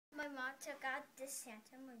mom took out this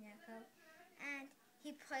Santa Muñeco, and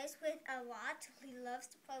he plays with a lot. He loves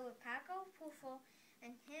to play with Paco, Pufo,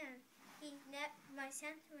 and him. My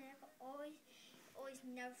Santa Muñeco always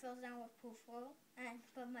never falls down with Pufo,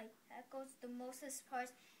 but my Paco's the mostest part.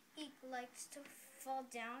 He likes to fall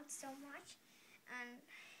down so much, and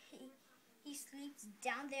he sleeps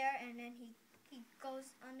down there, and then he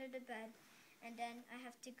goes under the bed, and then I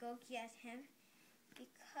have to go get him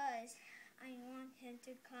because I want him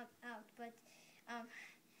to come out. But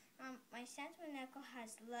my Santa Muñeco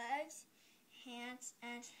has legs, hands,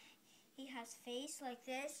 and he has face like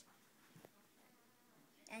this,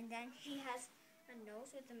 and then he has a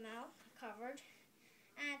nose with the mouth covered,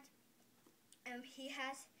 and he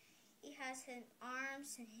has his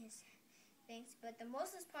arms and his things. But the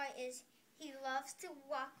mostest part is he loves to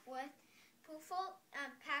walk with Pufo,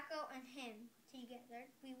 Paco, and him together.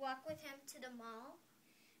 We walk with him to the mall,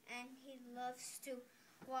 and he loves to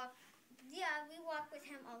walk. Yeah, we walk with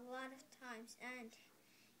him a lot of times, and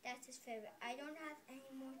that's his favorite. I don't have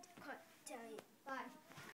any